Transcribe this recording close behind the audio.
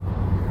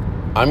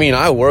I mean,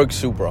 I work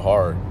super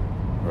hard,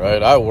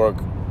 right? I work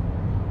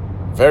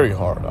very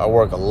hard. I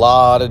work a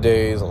lot of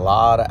days, a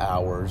lot of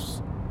hours.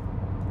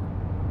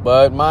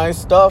 But my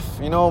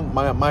stuff,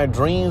 my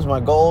dreams, my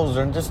goals,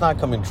 they're just not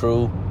coming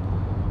true.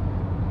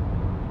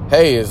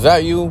 Hey, is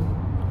that you?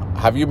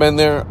 Have you been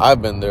there?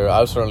 I've been there.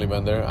 I've certainly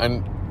been there.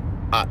 And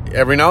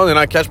every now and then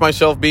I catch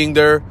myself being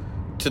there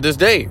to this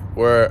day,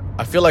 where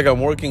I feel like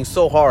I'm working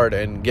so hard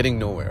and getting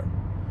nowhere.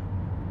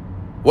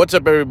 What's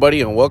up,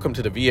 everybody, and welcome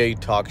to the VA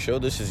Talk Show.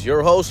 This is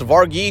your host,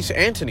 Varghese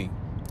Anthony.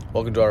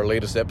 Welcome to our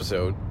latest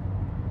episode.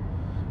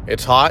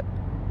 It's hot,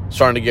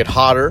 starting to get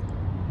hotter,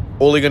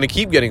 only going to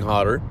keep getting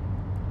hotter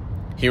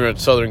here in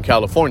Southern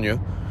California,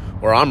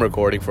 where I'm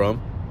recording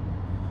from.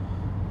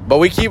 But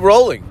we keep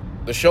rolling.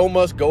 The show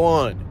must go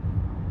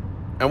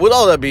on. And with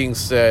all that being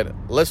said,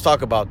 let's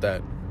talk about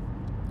that.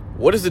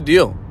 What is the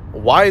deal?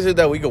 Why is it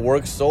that we can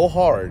work so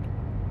hard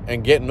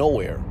and get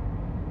nowhere?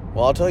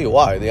 Well, I'll tell you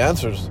why. The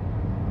answer is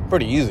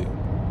pretty easy.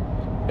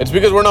 It's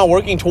because we're not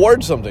working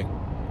towards something.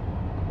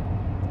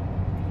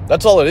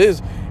 That's all it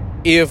is.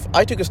 If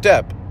I took a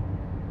step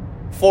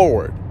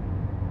forward,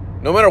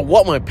 no matter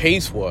what my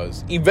pace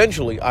was,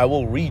 eventually I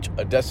will reach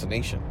a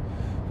destination.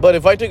 But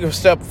if I took a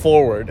step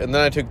forward and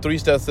then I took 3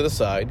 steps to the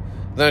side,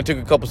 then I took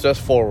a couple steps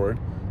forward,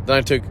 then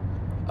I took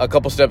a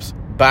couple steps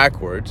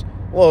backwards,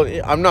 well,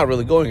 I'm not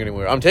really going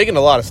anywhere. I'm taking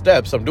a lot of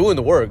steps. I'm doing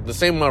the work, the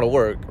same amount of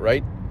work,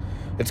 right?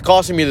 It's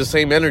costing me the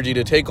same energy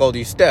to take all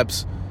these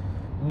steps,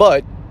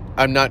 but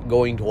I'm not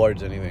going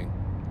towards anything.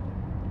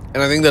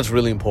 And I think that's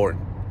really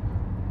important.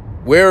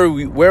 Where are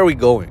we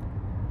going?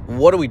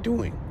 What are we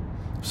doing?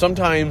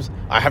 Sometimes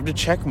I have to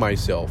check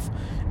myself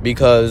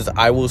because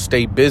I will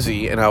stay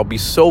busy and I'll be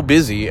so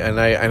busy and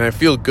I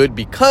feel good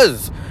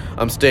because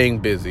I'm staying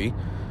busy.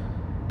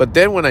 But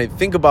then when I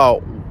think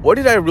about what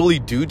did I really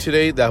do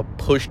today that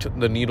pushed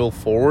the needle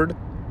forward,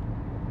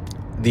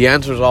 the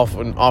answer is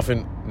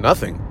often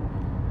nothing.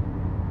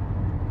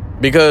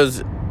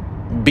 Because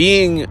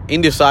being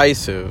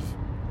indecisive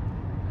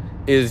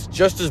is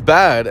just as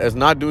bad as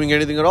not doing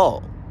anything at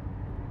all.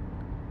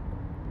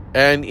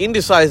 And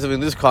indecisive in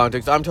this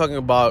context, I'm talking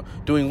about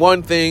doing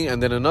one thing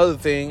and then another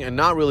thing and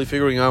not really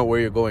figuring out where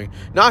you're going.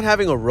 Not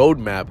having a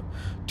roadmap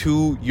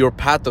to your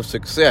path of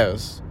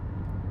success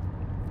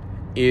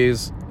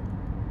is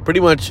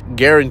pretty much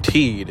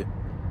guaranteed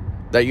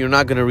that you're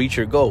not going to reach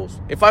your goals.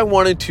 If I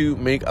wanted to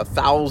make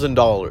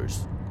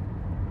 $1,000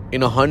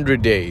 in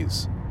 100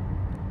 days,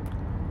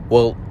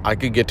 well, I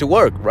could get to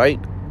work, right?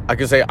 I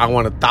could say I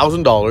want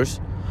 $1,000.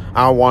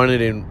 I want it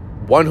in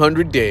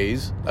 100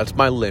 days. That's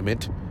my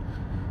limit.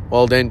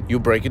 Well, then you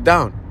break it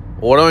down.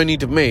 What do I need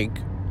to make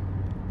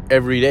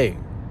every day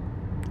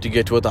to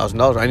get to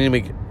 $1,000? I need to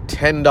make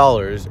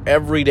 $10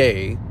 every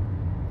day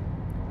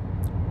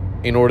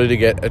in order to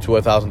get to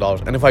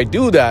 $1,000. And if I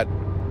do that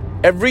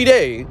every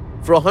day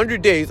for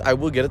 100 days, I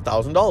will get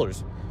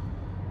 $1,000.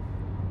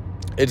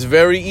 It's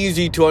very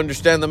easy to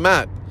understand the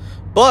math.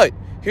 But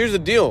here's the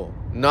deal.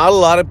 Not a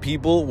lot of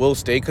people will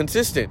stay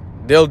consistent.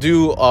 They'll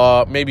do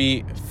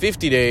maybe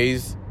 50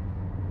 days.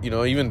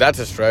 Even that's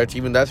a stretch.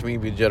 Even that's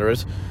maybe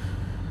generous.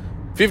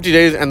 50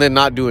 days and then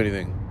not do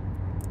anything,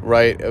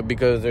 right?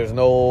 Because there's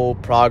no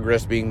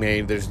progress being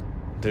made.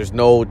 There's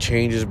no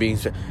changes being...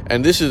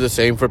 And this is the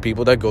same for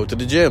people that go to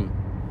the gym.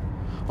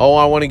 Oh,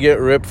 I want to get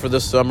ripped for the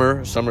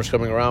summer. Summer's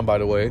coming around, by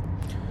the way.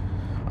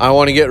 I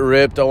want to get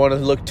ripped. I want to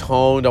look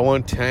toned. I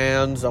want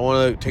tans. I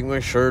want to take my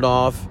shirt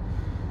off.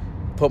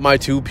 Put my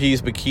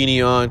 2-piece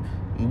bikini on.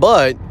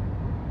 But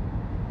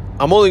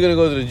I'm only going to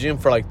go to the gym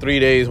for like 3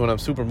 days when I'm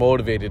super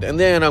motivated. And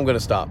then I'm going to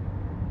stop.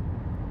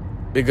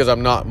 Because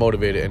I'm not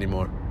motivated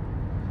anymore.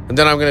 And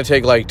then I'm going to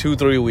take like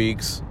 2-3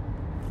 weeks.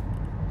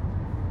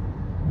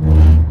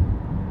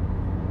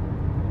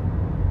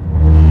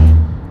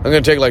 I'm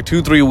going to take like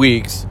 2-3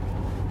 weeks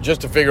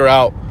just to figure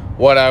out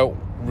what I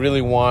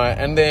really want.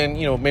 And then,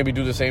 maybe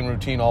do the same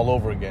routine all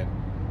over again.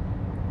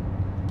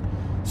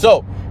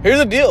 So, here's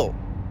the deal.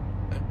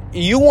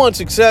 You want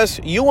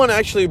success, you want to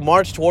actually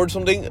march towards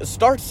something,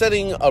 start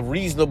setting a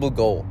reasonable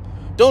goal.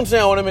 Don't say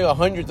I want to make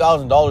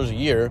 $100,000 a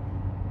year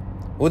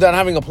without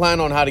having a plan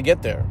on how to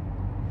get there.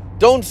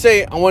 Don't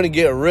say I want to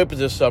get ripped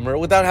this summer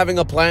without having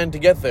a plan to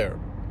get there.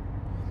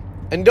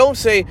 And don't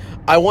say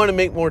I want to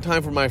make more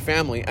time for my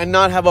family and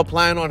not have a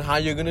plan on how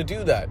you're going to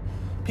do that.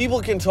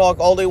 People can talk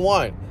all they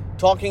want.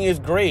 Talking is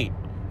great.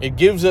 It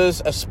gives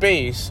us a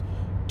space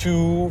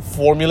to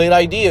formulate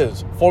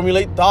ideas,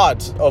 formulate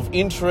thoughts of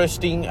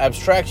interesting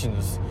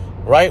abstractions,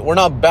 right? We're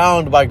not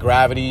bound by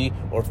gravity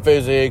or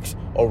physics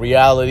or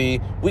reality.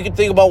 We can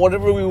think about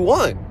whatever we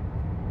want.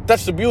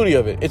 That's the beauty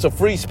of it. It's a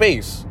free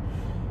space.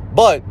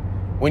 But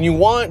when you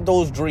want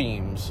those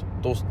dreams,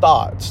 those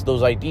thoughts,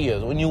 those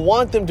ideas, when you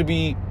want them to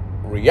be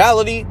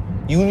reality,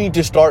 you need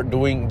to start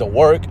doing the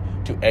work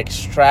to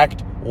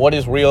extract what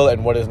is real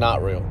and what is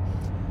not real.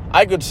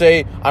 I could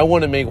say I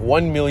want to make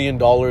 $1 million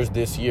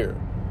this year.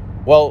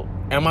 Well,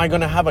 am I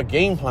going to have a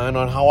game plan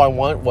on how I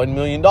want $1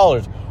 million?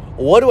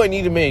 What do I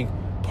need to make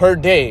per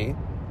day?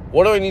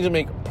 What do I need to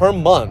make per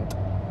month?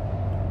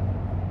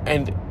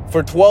 And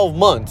for 12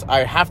 months, I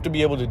have to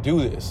be able to do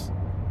this.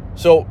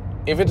 So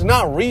if it's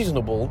not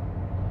reasonable,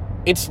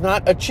 it's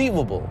not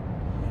achievable.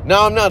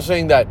 Now, I'm not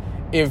saying that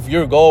if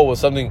your goal was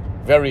something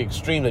very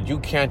extreme that you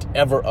can't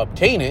ever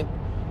obtain it,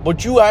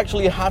 but you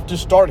actually have to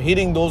start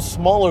hitting those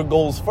smaller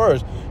goals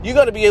first. You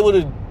got to be able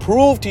to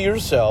prove to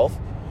yourself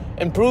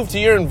and prove to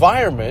your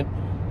environment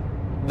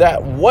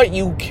that what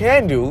you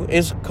can do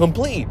is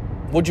complete.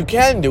 What you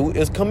can do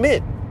is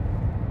commit.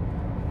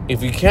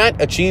 If you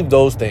can't achieve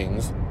those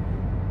things,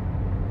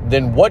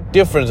 then what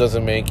difference does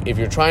it make if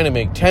you're trying to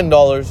make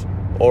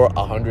 $10 or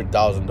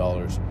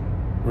 $100,000?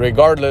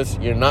 Regardless,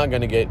 you're not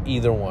going to get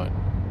either one.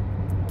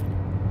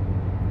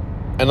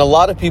 And a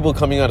lot of people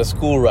coming out of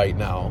school right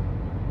now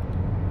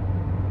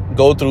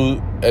go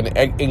through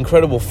an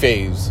incredible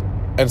phase,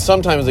 and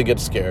sometimes they get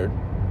scared,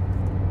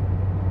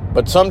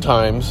 but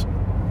sometimes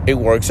it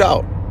works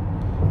out.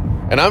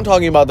 And I'm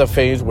talking about the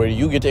phase where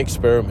you get to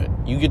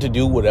experiment. You get to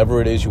do whatever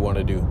it is you want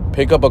to do.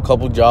 Pick up a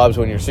couple jobs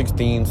when you're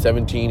 16,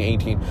 17,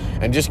 18,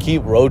 and just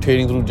keep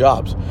rotating through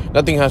jobs.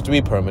 Nothing has to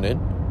be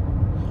permanent.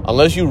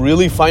 Unless you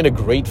really find a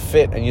great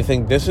fit and you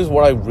think this is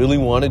what I really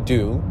want to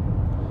do,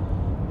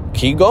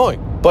 keep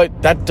going.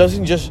 But that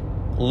doesn't just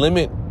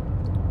limit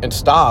and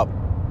stop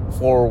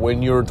for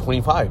when you're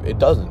 25. It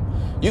doesn't.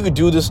 You could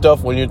do this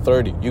stuff when you're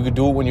 30. You could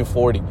do it when you're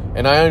 40.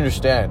 And I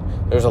understand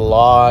there's a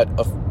lot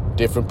of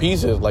different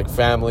pieces like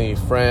family,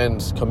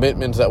 friends,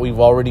 commitments that we've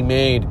already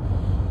made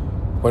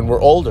when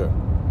we're older.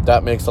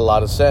 That makes a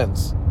lot of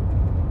sense.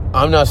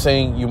 I'm not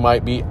saying you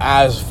might be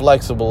as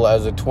flexible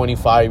as a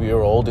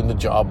 25-year-old in the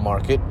job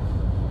market,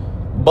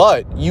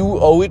 but you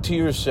owe it to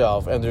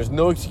yourself, and there's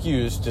no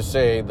excuse to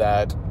say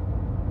that,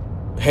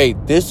 hey,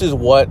 this is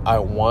what I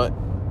want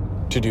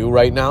to do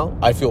right now.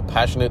 I feel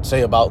passionate,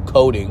 say, about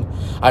coding.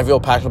 I feel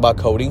passionate about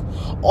coding.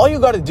 All you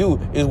got to do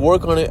is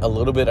work on it a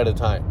little bit at a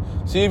time.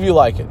 See if you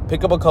like it.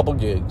 Pick up a couple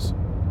gigs.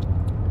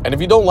 And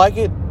if you don't like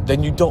it,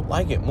 then you don't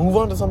like it. Move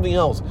on to something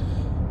else.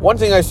 One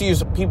thing I see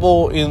is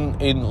people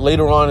in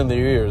later on in their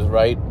years,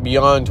 right,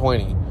 beyond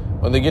 20,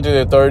 when they get to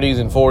their 30s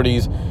and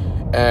 40s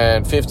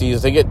and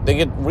 50s, they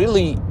get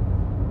really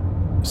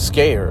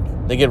scared.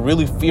 They get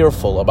really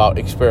fearful about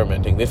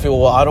experimenting. They feel,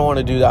 well, I don't want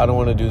to do that. I don't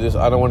want to do this.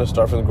 I don't want to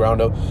start from the ground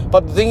up.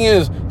 But the thing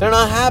is, they're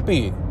not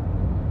happy,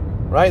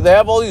 right? They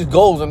have all these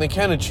goals and they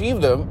can't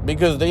achieve them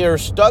because they are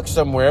stuck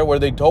somewhere where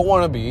they don't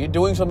want to be,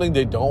 doing something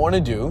they don't want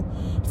to do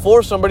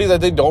for somebody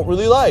that they don't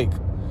really like.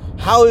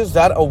 How is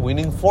that a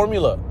winning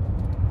formula?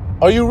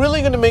 Are you really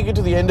going to make it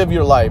to the end of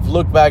your life,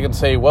 look back and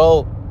say,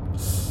 well,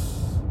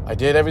 I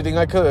did everything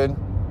I could?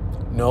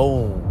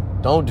 No,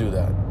 don't do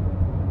that.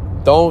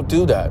 Don't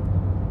do that.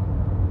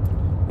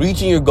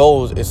 Reaching your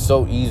goals is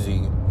so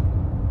easy.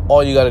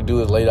 All you got to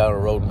do is lay down a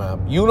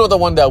roadmap. You know the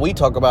one that we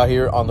talk about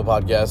here on the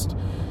podcast.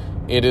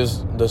 It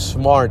is the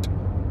SMART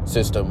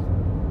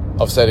system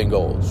of setting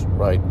goals,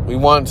 right? We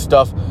want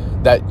stuff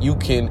that you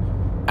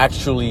can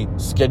actually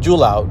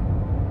schedule out,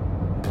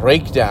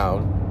 break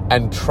down,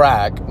 and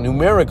track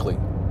numerically.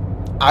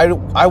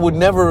 I would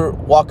never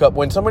walk up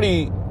when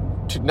somebody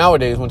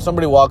nowadays when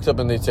somebody walks up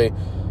and they say,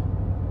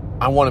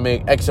 I want to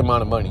make X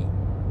amount of money.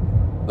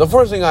 The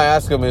first thing I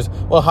ask them is,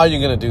 well, how are you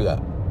going to do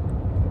that?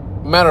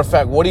 Matter of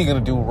fact, what are you going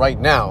to do right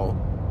now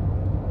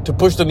to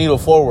push the needle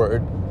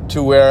forward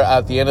to where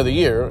at the end of the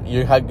year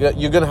you're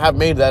going to have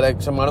made that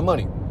X amount of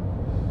money?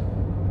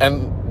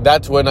 And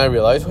that's when I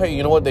realized, hey,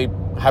 you know what? They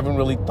haven't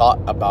really thought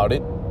about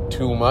it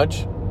too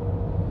much.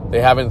 They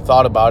haven't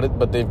thought about it,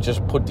 but they've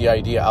just put the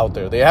idea out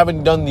there. They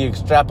haven't done the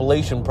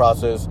extrapolation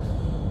process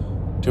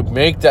to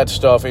make that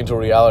stuff into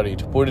reality,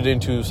 to put it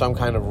into some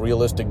kind of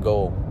realistic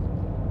goal.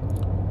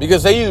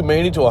 Because say you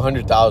made it to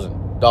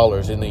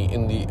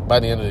 $100,000 by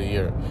the end of the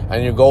year,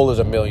 and your goal is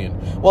 $1 million.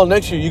 Well,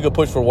 next year you could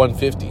push for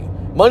 150.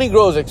 Money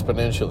grows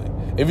exponentially.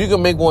 If you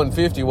can make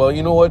 150, well,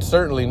 you know what?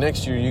 Certainly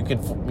next year you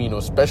can,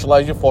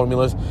 specialize your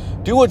formulas,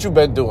 do what you've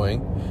been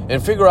doing,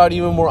 and figure out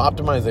even more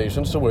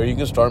optimizations to where you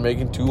can start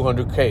making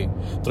 200K,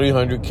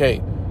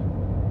 300K.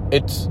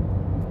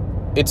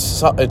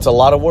 It's a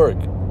lot of work.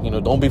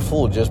 Don't be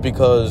fooled. Just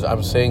because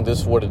I'm saying this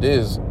is what it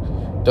is,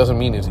 doesn't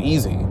mean it's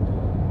easy.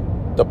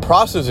 The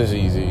process is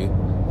easy.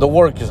 The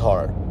work is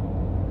hard.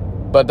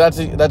 But that's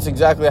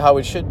exactly how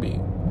it should be.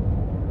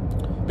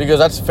 Because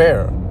that's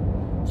fair.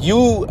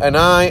 You and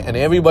I and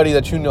everybody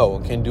that you know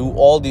can do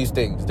all these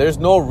things. There's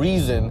no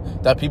reason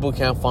that people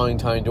can't find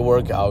time to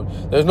work out.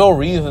 There's no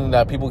reason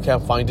that people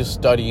can't find to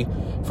study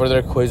for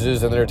their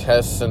quizzes and their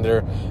tests and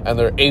their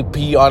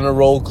AP honor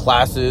roll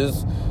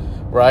classes,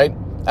 right?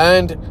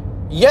 And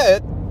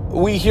yet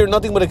we hear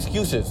nothing but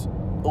excuses.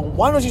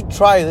 Why don't you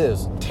try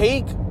this?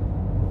 Take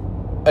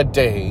a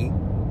day,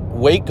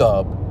 wake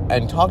up,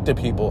 and talk to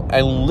people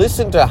and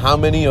listen to how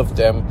many of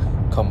them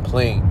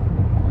complain.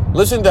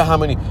 Listen to how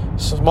many,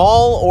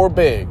 small or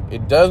big,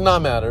 it does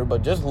not matter,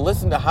 but just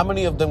listen to how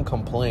many of them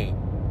complain.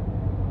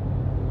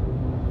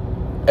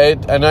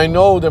 And I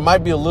know there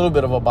might be a little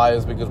bit of a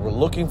bias because we're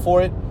looking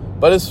for it,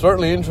 but it's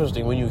certainly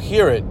interesting when you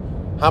hear it,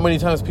 how many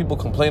times people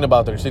complain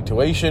about their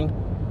situation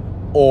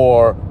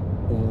or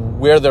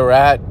where they're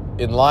at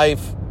in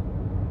life,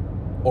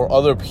 or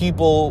other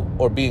people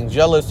or being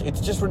jealous.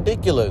 It's just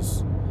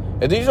ridiculous.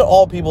 And these are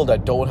all people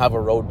that don't have a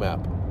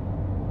roadmap.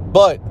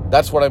 But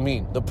that's what I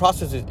mean. The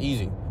process is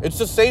easy. It's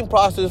the same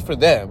process for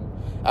them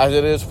as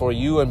it is for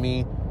you and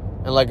me.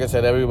 And like I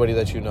said, everybody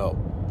that you know.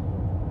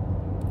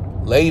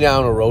 Lay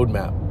down a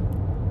roadmap.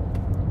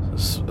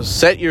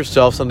 Set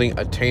yourself something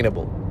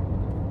attainable.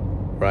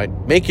 Right?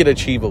 Make it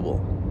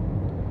achievable.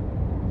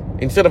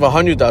 Instead of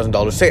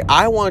 $100,000, say,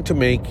 I want to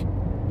make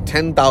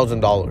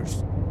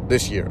 $10,000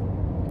 this year.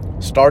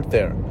 Start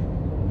there.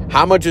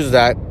 How much is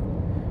that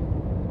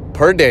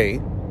per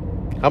day?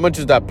 How much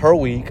is that per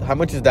week? How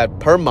much is that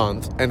per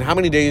month? And how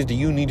many days do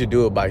you need to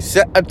do it by?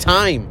 Set a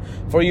time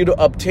for you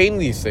to obtain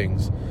these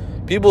things.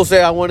 People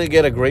say, I want to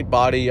get a great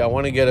body. I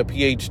want to get a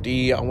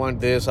PhD. I want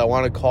this. I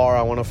want a car.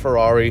 I want a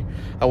Ferrari.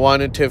 I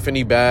want a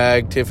Tiffany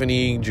bag,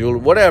 Tiffany jewelry,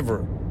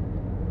 whatever.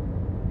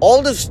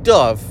 All this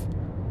stuff,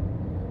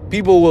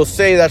 people will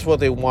say that's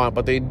what they want,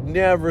 but they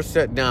never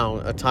set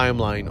down a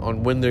timeline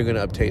on when they're going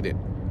to obtain it.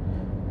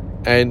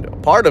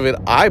 And part of it,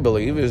 I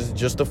believe, is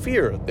just the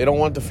fear. They don't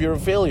want the fear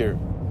of failure.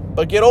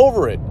 But get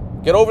over it.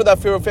 Get over that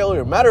fear of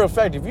failure. Matter of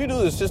fact, if you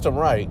do the system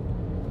right,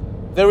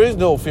 there is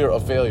no fear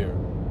of failure.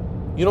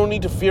 You don't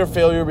need to fear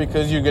failure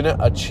because you're going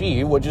to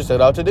achieve what you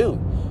set out to do.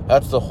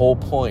 That's the whole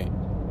point.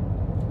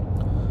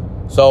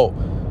 So,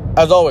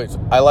 as always,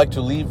 I like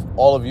to leave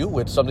all of you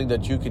with something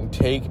that you can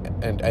take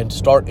and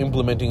start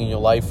implementing in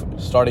your life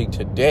starting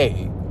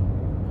today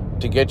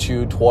to get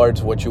you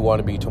towards what you want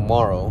to be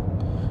tomorrow.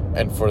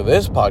 And for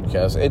this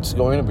podcast, it's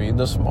going to be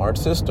the SMART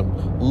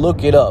system.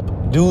 Look it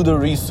up. Do the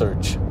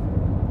research.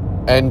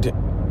 And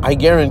I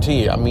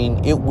guarantee,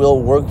 it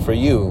will work for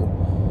you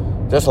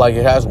just like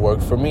it has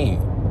worked for me.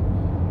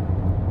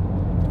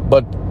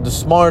 But the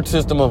SMART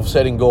system of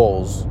setting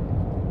goals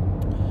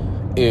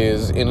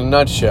is, in a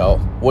nutshell,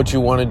 what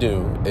you want to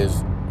do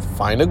is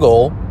find a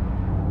goal,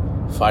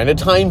 find a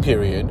time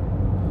period,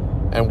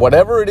 and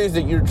whatever it is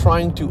that you're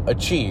trying to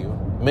achieve,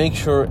 make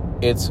sure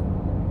it's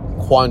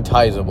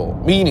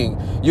quantizable, meaning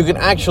you can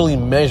actually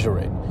measure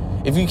it.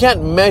 If you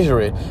can't measure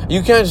it,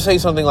 you can't say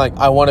something like,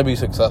 I want to be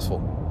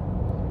successful.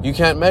 You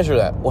can't measure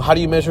that. Well, how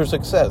do you measure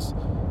success?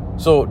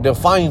 So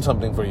define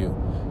something for you.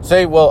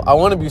 Say, well, I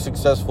want to be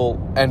successful,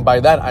 and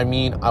by that I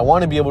mean I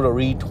want to be able to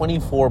read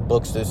 24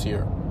 books this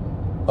year.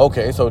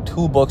 Okay, so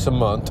 2 books a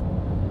month,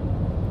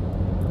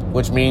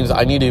 which means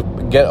I need to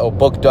get a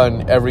book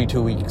done every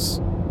 2 weeks.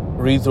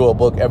 Read through a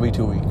book every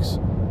 2 weeks.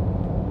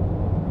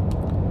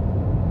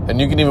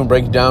 And you can even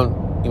break it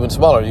down even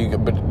smaller,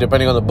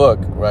 depending on the book,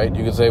 right?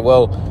 You can say,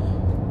 well,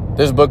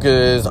 this book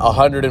is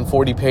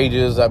 140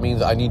 pages. That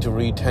means I need to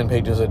read 10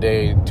 pages a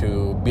day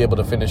to be able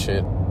to finish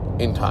it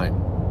in time.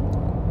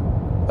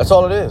 That's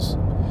all it is.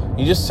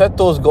 You just set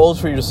those goals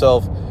for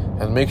yourself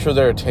and make sure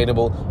they're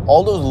attainable.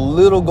 All those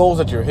little goals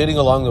that you're hitting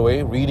along the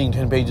way, reading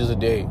 10 pages a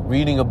day,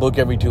 reading a book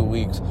every 2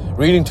 weeks,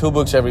 reading 2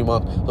 books every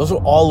month, those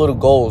are all little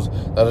goals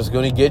that is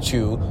going to get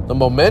you the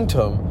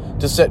momentum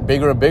to set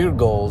bigger and bigger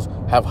goals,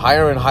 have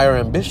higher and higher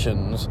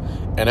ambitions,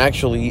 and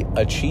actually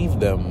achieve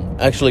them,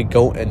 actually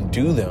go and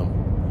do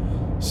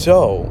them.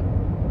 So,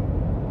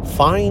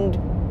 find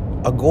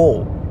a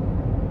goal,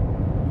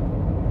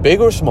 big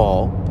or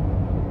small,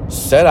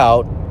 set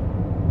out,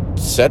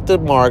 set the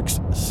marks,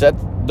 set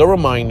the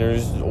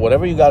reminders,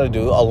 whatever you got to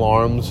do,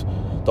 alarms,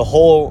 the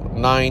whole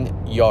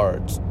 9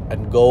 yards,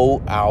 and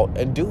go out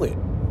and do it.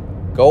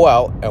 Go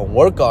out and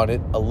work on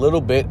it a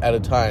little bit at a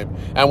time.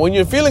 And when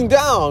you're feeling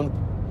down,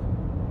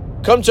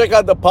 come check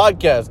out the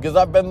podcast, because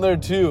I've been there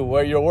too,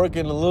 where you're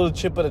working a little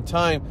chip at a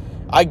time.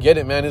 I get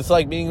it, man. It's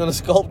like being on a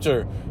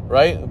sculpture,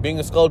 right? Being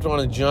a sculptor on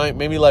a giant,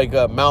 maybe like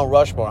Mount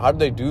Rushmore. How did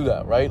they do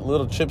that, right?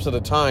 Little chips at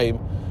a time.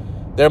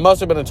 There must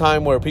have been a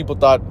time where people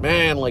thought,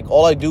 man, like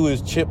all I do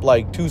is chip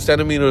like 2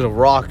 centimeters of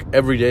rock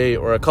every day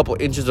or a couple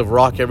inches of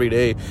rock every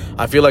day.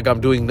 I feel like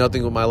I'm doing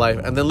nothing with my life.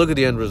 And then look at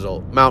the end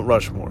result. Mount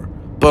Rushmore.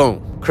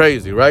 Boom.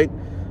 Crazy, right?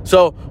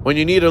 So when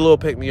you need a little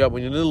pick-me-up,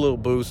 when you need a little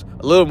boost,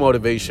 a little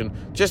motivation,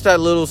 just that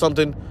little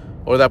something,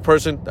 or that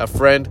person, that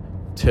friend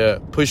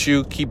to push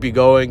you, keep you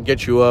going,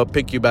 get you up,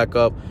 pick you back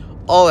up,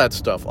 all that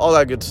stuff, all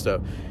that good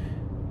stuff.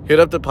 Hit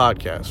up the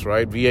podcast,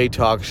 right? VA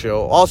Talk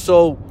Show.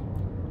 Also,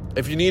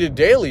 if you need it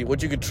daily,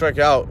 what you could check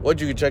out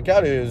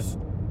is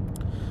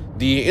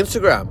the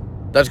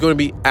Instagram. That's going to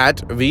be at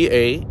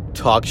VA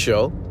Talk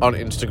Show on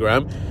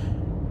Instagram.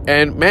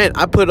 And man,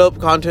 I put up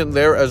content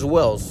there as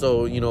well.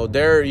 So,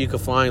 there you can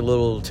find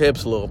little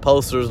tips, little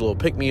posters, little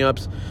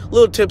pick-me-ups,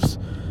 little tips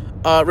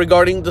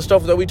regarding the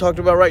stuff that we talked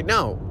about right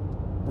now,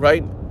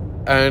 right?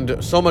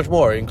 And so much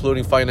more,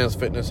 including finance,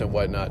 fitness, and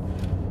whatnot.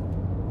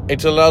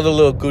 It's another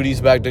little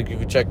goodies bag that you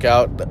can check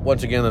out.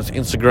 Once again, that's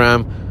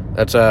Instagram.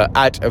 That's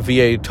at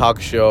VA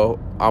Talk Show.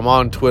 I'm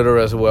on Twitter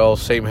as well.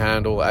 Same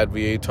handle, at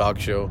VA Talk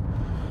Show.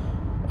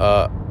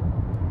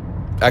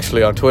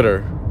 Actually, on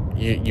Twitter,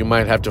 you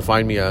might have to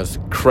find me as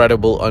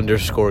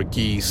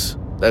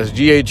credible_geese. That's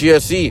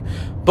GAGSE.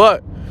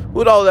 But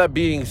with all that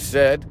being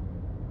said,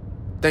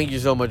 thank you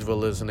so much for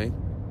listening.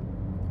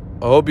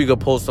 I hope you can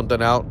pull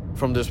something out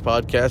from this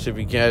podcast. If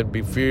you can,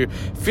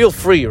 feel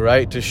free,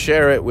 right, to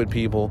share it with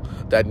people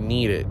that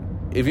need it.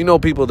 If you know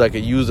people that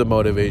could use the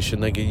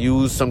motivation, that could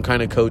use some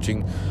kind of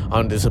coaching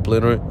on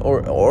discipline,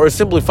 or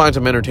simply find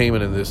some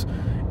entertainment in this,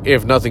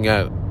 if nothing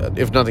else,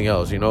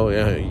 go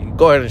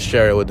ahead and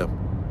share it with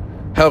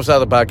them. Helps out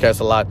the podcast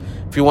a lot.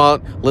 If you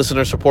want,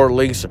 listener support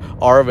links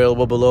are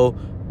available below.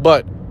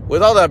 But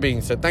with all that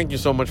being said, thank you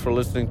so much for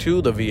listening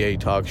to the VA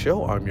Talk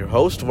Show. I'm your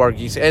host,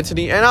 Varghese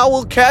Anthony, and I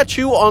will catch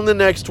you on the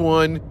next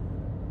one.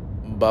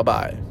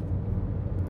 Bye-bye.